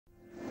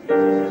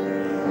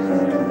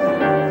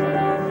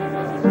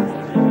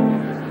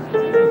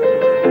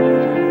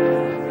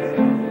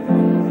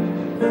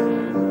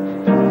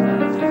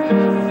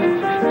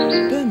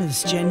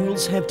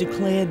have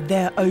declared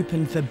they're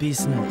open for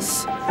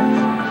business.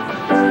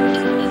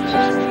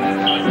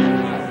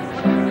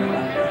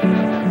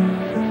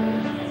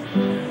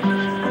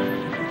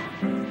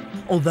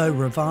 Although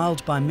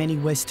reviled by many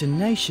Western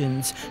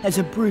nations as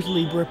a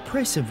brutally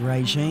repressive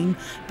regime,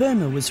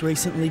 Burma was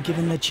recently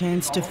given the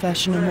chance to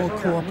fashion a more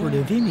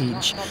cooperative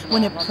image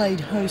when it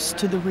played host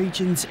to the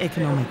region's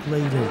economic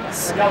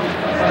leaders.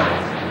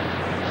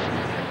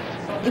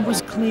 It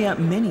was clear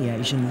many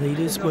Asian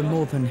leaders were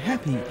more than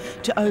happy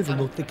to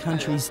overlook the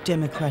country's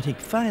democratic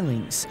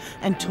failings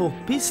and talk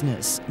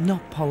business,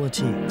 not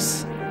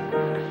politics.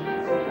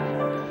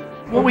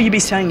 What will you be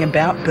saying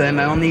about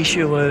Burma on the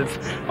issue of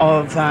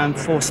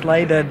forced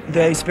labour?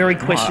 Those very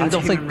questions.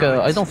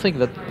 I don't think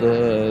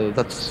that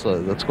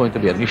that's going to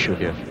be an issue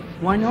here.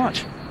 Why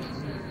not?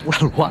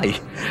 Well, why?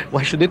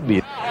 Why should it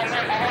be?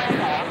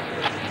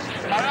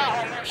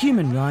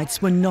 Human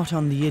rights were not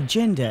on the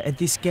agenda at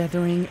this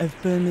gathering of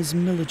Burma's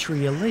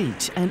military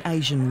elite and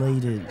Asian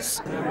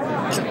leaders.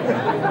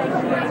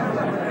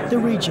 The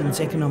region's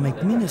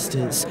economic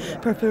ministers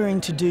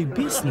preferring to do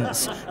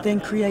business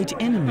than create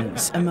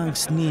enemies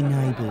amongst near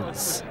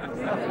neighbours.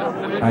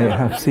 I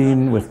have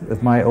seen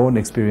with my own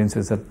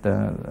experiences that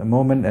the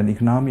moment an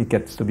economy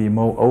gets to be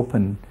more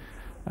open,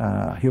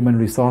 human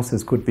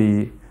resources could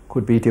be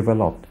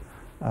developed.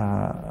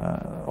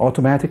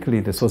 Automatically,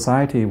 the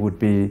society would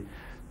be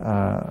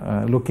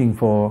looking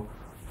for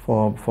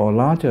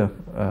larger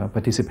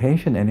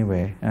participation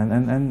anyway,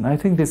 and I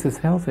think this is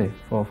healthy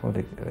for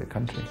the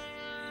country.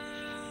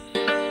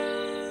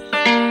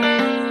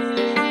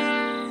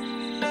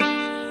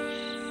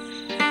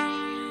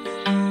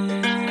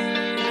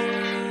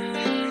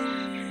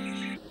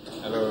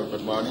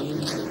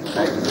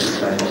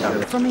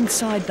 From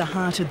inside the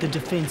heart of the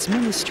Defence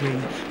Ministry,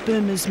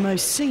 Burma's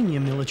most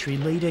senior military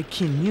leader,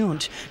 Kim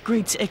Myint,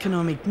 greets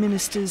economic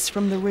ministers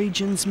from the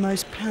region's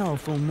most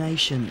powerful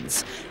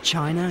nations,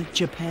 China,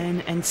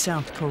 Japan and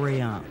South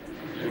Korea.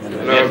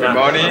 Hello, good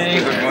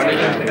morning. Good morning.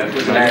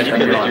 Nice to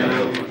meet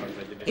you.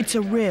 It's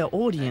a rare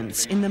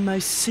audience in the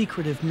most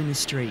secretive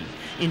ministry.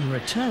 In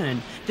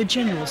return, the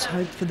generals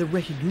hope for the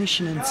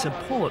recognition and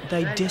support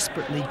they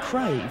desperately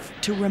crave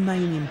to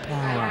remain in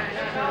power.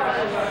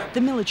 The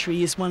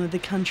military is one of the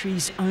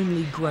country's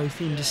only growth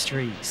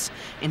industries.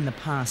 In the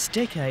past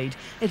decade,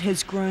 it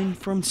has grown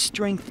from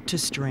strength to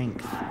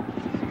strength.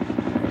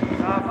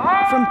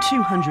 From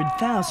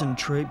 200,000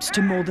 troops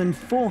to more than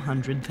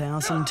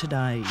 400,000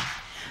 today.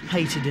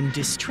 Hated and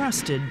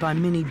distrusted by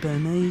many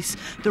Burmese,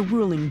 the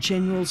ruling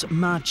generals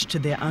marched to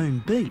their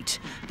own beat,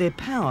 their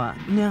power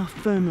now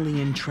firmly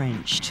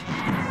entrenched.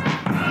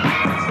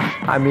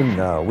 I mean,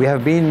 we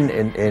have been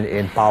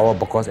in power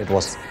because it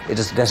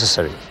is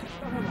necessary.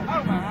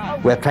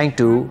 We are trying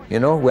to,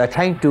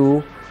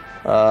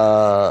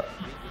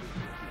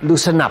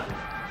 loosen up.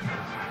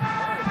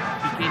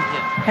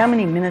 How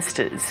many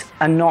ministers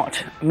are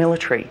not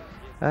military?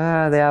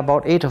 There are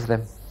about 8 of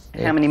them.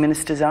 How many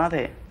ministers are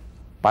there?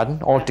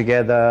 Pardon?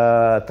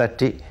 Altogether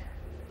 30.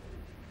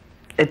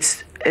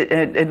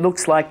 It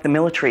looks like the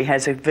military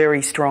has a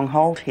very strong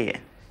hold here.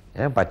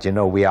 Yeah, but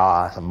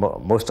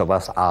most of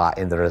us are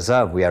in the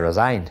reserve. We are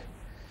resigned.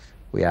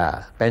 We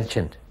are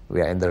pensioned.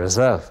 We are in the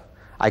reserve.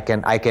 I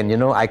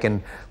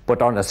can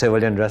put on a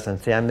civilian dress and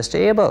say, I'm Mr.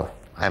 Able.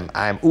 I'm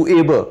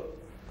able.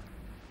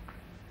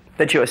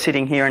 That you are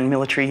sitting here in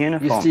military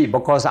uniform. You see,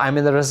 because I'm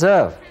in the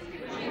reserve.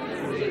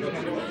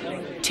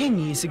 10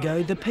 years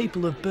ago, the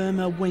people of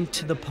Burma went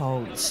to the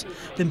polls.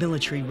 The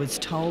military was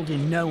told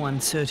in no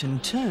uncertain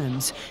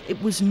terms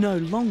it was no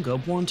longer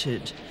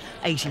wanted.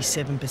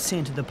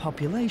 87% of the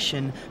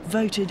population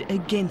voted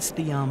against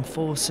the armed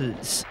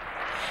forces.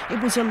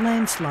 It was a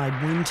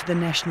landslide win to the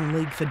National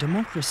League for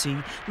Democracy,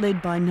 led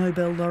by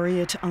Nobel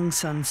Laureate Aung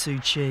San Suu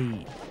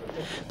Kyi.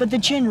 But the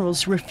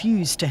generals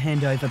refused to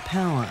hand over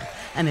power,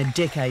 and a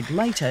decade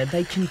later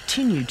they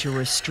continued to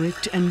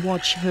restrict and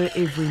watch her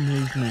every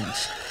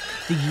movement.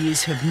 The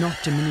years have not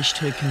diminished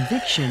her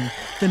conviction.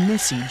 The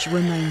message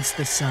remains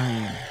the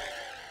same.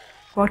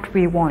 What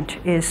we want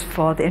is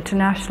for the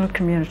international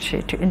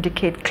community to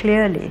indicate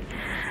clearly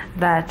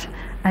that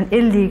an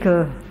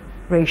illegal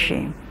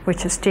regime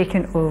which has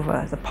taken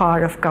over the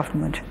power of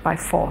government by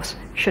force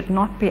should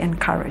not be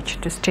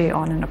encouraged to stay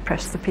on and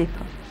oppress the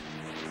people.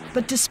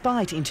 But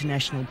despite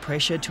international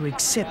pressure to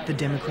accept the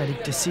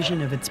democratic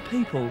decision of its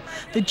people,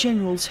 the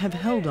generals have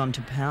held on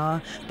to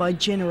power by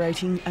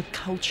generating a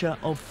culture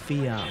of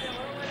fear.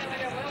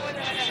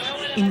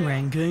 In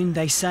Rangoon,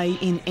 they say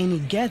in any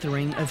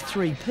gathering of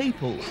 3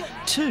 people,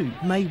 2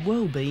 may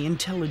well be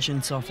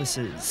intelligence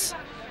officers.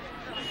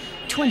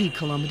 20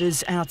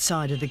 kilometres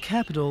outside of the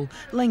capital,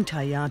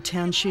 Lengtayar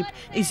Township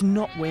is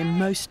not where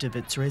most of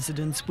its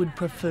residents would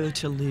prefer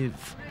to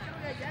live.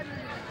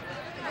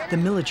 The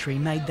military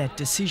made that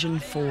decision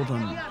for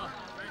them.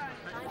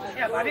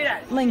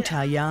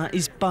 Lengtayar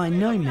is by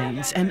no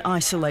means an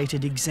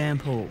isolated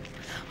example.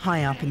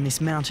 High up in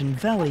this mountain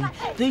valley,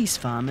 these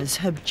farmers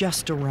have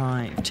just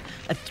arrived.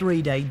 A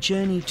 3-day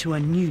journey to a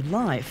new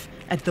life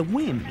at the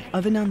whim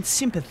of an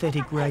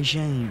unsympathetic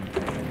regime.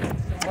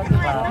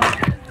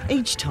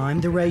 Each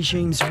time the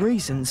regime's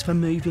reasons for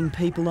moving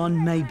people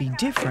on may be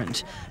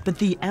different, but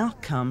the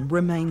outcome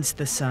remains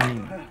the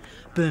same.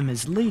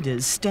 Burma's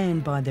leaders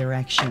stand by their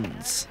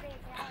actions.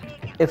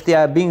 If they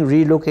are being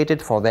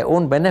relocated for their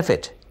own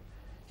benefit,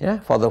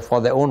 for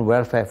their own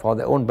welfare, for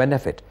their own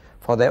benefit,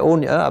 for their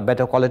own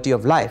better quality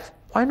of life,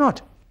 why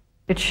not?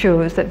 It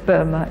shows that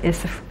Burma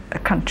is a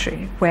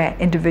country where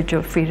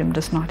individual freedom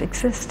does not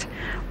exist,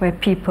 where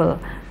people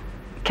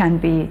can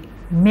be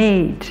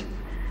made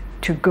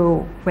to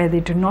go where they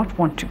do not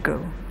want to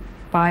go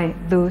by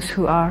those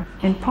who are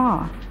in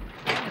power.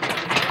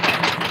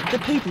 The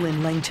people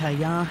in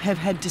Lengtayar have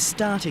had to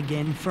start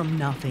again from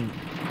nothing.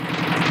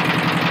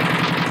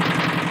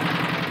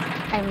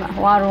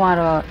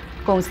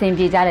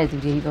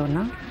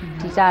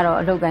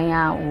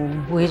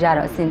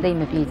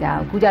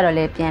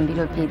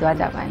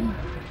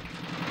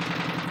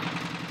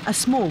 A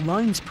small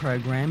loans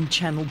program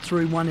channelled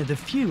through one of the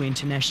few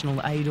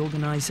international aid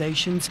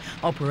organisations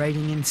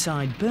operating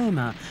inside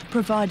Burma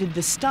provided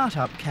the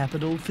start-up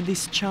capital for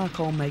this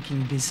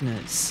charcoal-making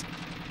business.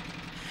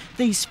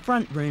 These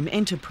front-room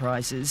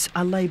enterprises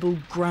are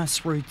labelled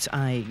grassroots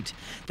aid.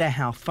 They're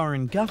how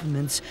foreign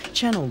governments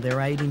channel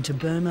their aid into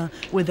Burma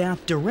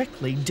without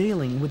directly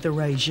dealing with the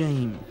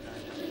regime.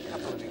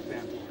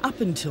 Up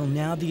until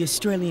now, the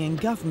Australian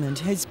government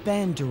has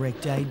banned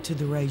direct aid to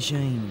the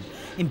regime,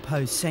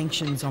 imposed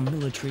sanctions on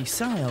military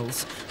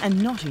sales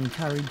and not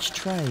encouraged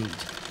trade,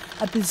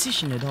 a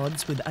position at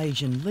odds with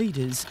Asian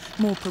leaders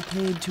more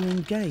prepared to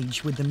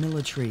engage with the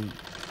military.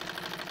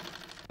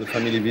 The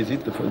family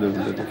visit, the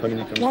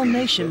family comes. While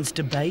nations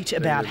debate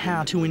about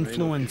how to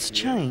influence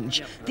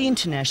change, the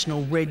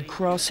International Red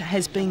Cross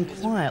has been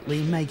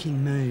quietly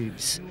making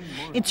moves.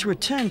 It's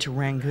returned to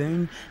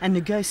Rangoon and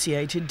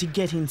negotiated to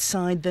get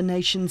inside the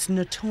nation's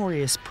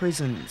notorious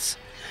prisons.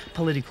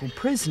 Political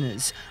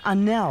prisoners are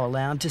now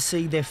allowed to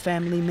see their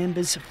family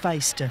members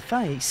face to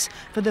face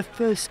for the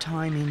first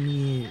time in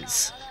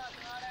years.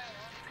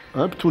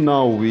 Up to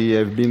now, we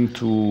have been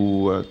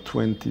to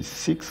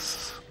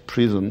 26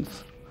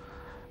 prisons.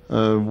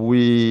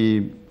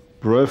 We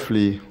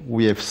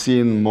have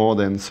seen more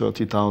than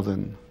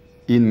 30,000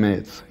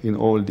 inmates in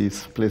all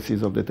these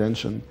places of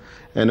detention,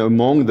 and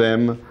among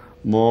them,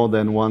 more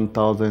than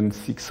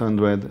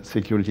 1,600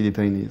 security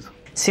detainees.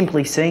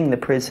 Simply seeing the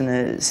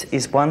prisoners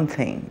is one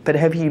thing, but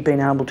have you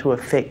been able to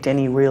affect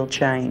any real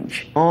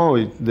change?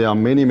 There are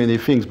many, many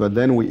things, but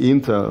then we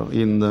enter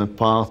in the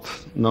part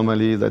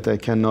normally that I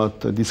cannot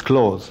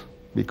disclose,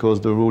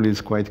 because the rule is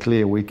quite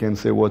clear. We can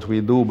say what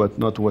we do, but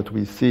not what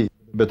we see.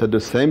 But at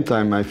the same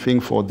time, I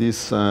think for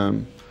these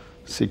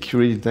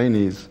security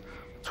detainees,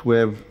 to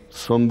have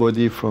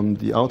somebody from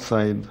the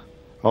outside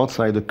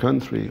the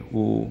country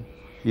who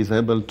is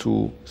able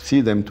to see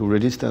them, to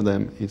register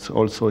them, it's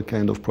also a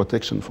kind of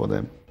protection for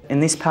them. In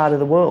this part of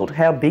the world,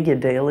 how big a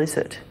deal is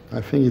it? I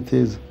think it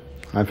is.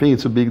 I think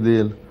it's a big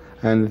deal,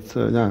 and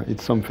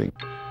it's something.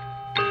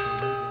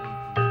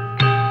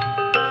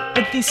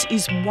 But this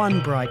is one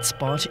bright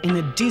spot in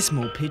a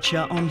dismal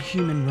picture on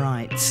human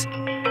rights.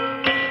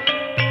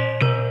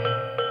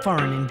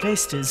 Foreign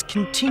investors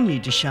continue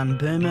to shun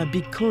Burma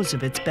because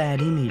of its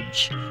bad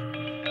image.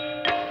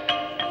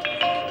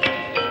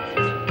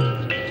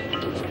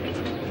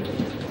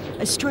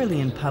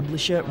 Australian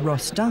publisher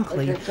Ross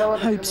Dunkley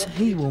hopes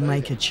he will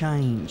make a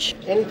change.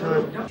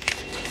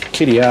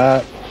 Kitty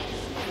art,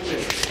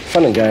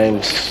 fun and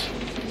games,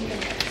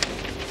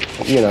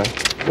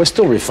 we're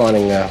still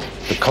refining the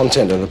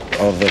content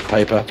of the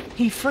paper.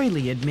 He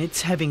freely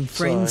admits having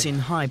friends in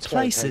high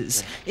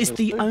places is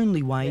the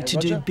only way to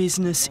do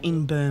business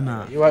in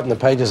Burma. You open the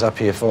pages up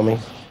here for me.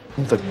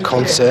 The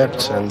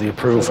concept and the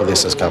approval for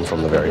this has come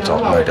from the very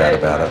top, no doubt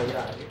about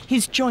it.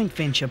 His joint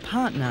venture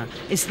partner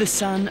is the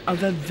son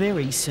of a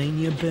very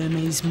senior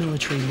Burmese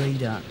military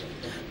leader.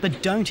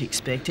 But don't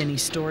expect any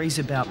stories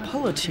about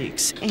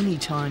politics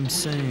anytime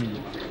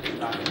soon.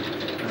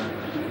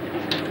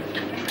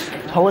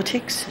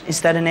 Politics? Is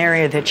that an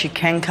area that you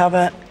can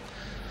cover?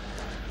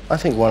 I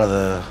think one of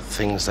the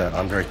things that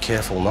I'm very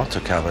careful not to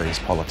cover is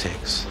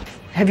politics.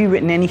 Have you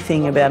written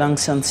anything about Aung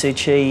San Suu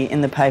Kyi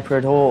in the paper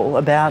at all,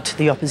 about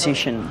the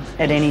opposition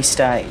at any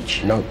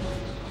stage? No.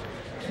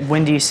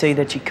 When do you see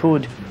that you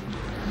could?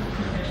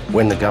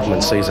 When the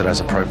government sees it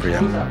as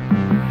appropriate.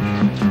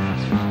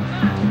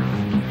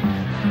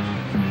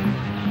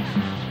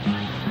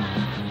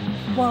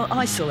 While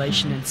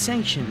isolation and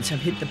sanctions have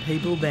hit the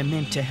people they're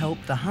meant to help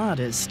the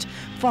hardest,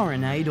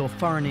 foreign aid or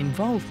foreign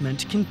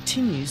involvement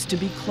continues to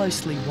be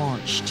closely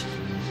watched.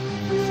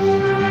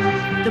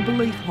 The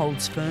belief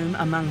holds firm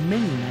among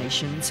many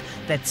nations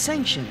that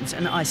sanctions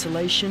and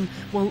isolation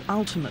will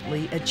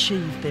ultimately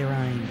achieve their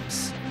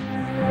aims.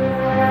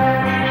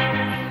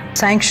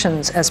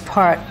 Sanctions as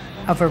part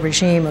of a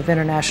regime of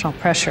international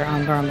pressure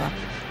on Burma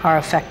are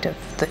effective.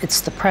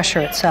 It's the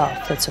pressure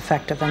itself that's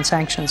effective, and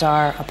sanctions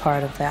are a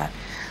part of that.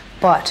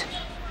 But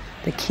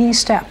the key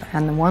step,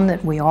 and the one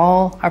that we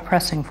all are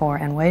pressing for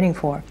and waiting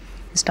for,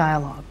 is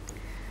dialogue.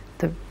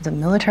 The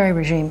military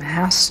regime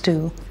has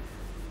to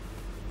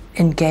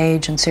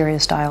engage in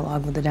serious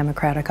dialogue with the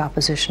democratic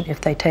opposition.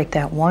 If they take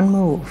that one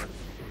move,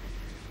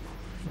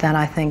 then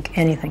I think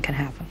anything can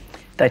happen.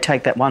 They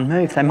take that one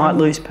move, they might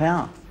lose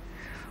power.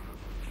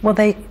 Well,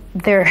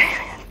 they're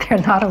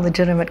not a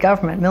legitimate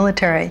government.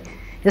 Military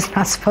is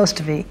not supposed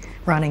to be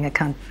running a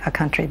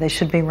country. They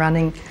should be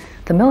running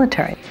the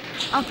military.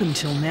 Up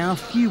until now,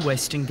 few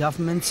Western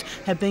governments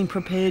have been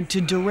prepared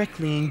to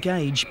directly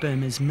engage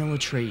Burma's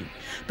military,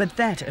 but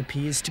that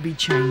appears to be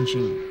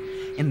changing.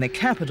 In the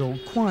capital,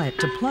 quiet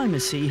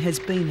diplomacy has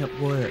been at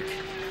work.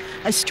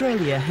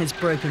 Australia has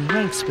broken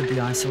ranks with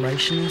the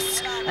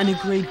isolationists and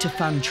agreed to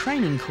fund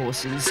training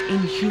courses in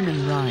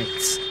human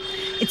rights.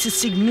 It's a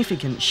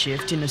significant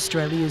shift in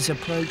Australia's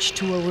approach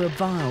to a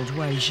reviled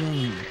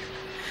regime.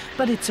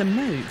 But it's a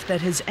move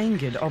that has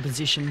angered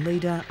opposition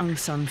leader Aung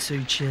San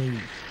Suu Kyi.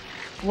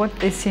 What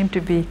they seem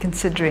to be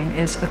considering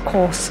is a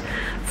course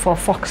for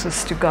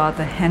foxes to guard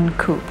the hen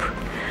coop,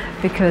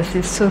 because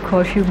these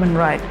so-called human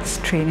rights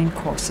training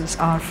courses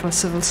are for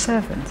civil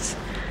servants.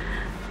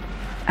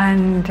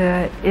 And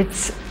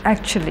it's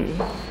actually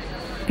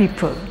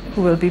people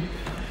who will be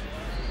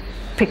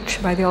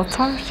picked by the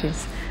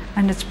authorities.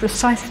 And it's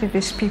precisely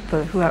these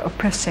people who are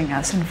oppressing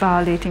us and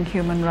violating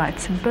human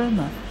rights in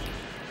Burma.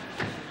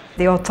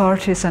 The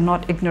authorities are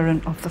not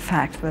ignorant of the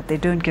fact that they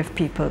don't give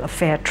people a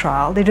fair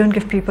trial. They don't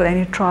give people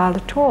any trial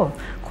at all.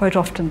 Quite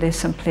often they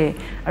simply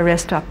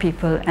arrest our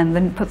people and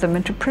then put them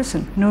into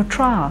prison. No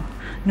trial,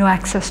 no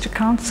access to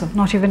counsel,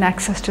 not even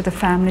access to the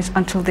families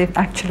until they've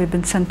actually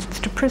been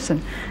sentenced to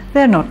prison.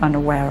 They're not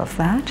unaware of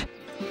that.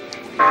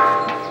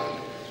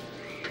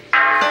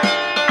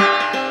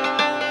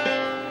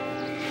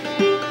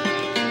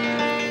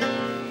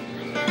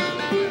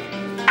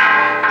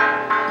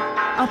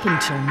 Up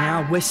until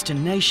now,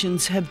 Western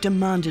nations have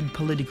demanded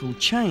political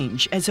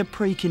change as a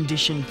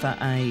precondition for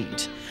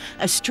aid.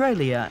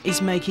 Australia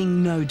is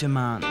making no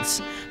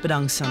demands, but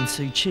Aung San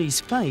Suu Kyi's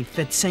faith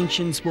that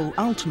sanctions will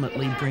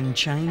ultimately bring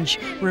change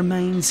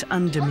remains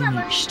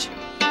undiminished.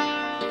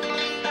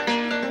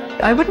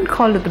 I wouldn't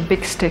call it the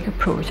big stick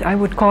approach. I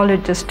would call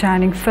it just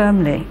standing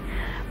firmly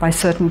by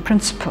certain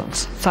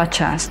principles,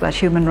 such as that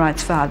human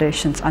rights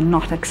violations are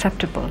not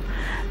acceptable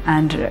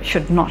and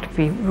should not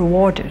be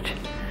rewarded.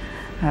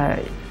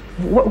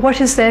 What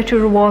is there to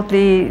reward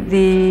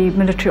the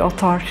military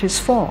authorities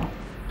for?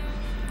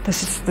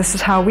 This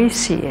is how we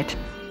see it.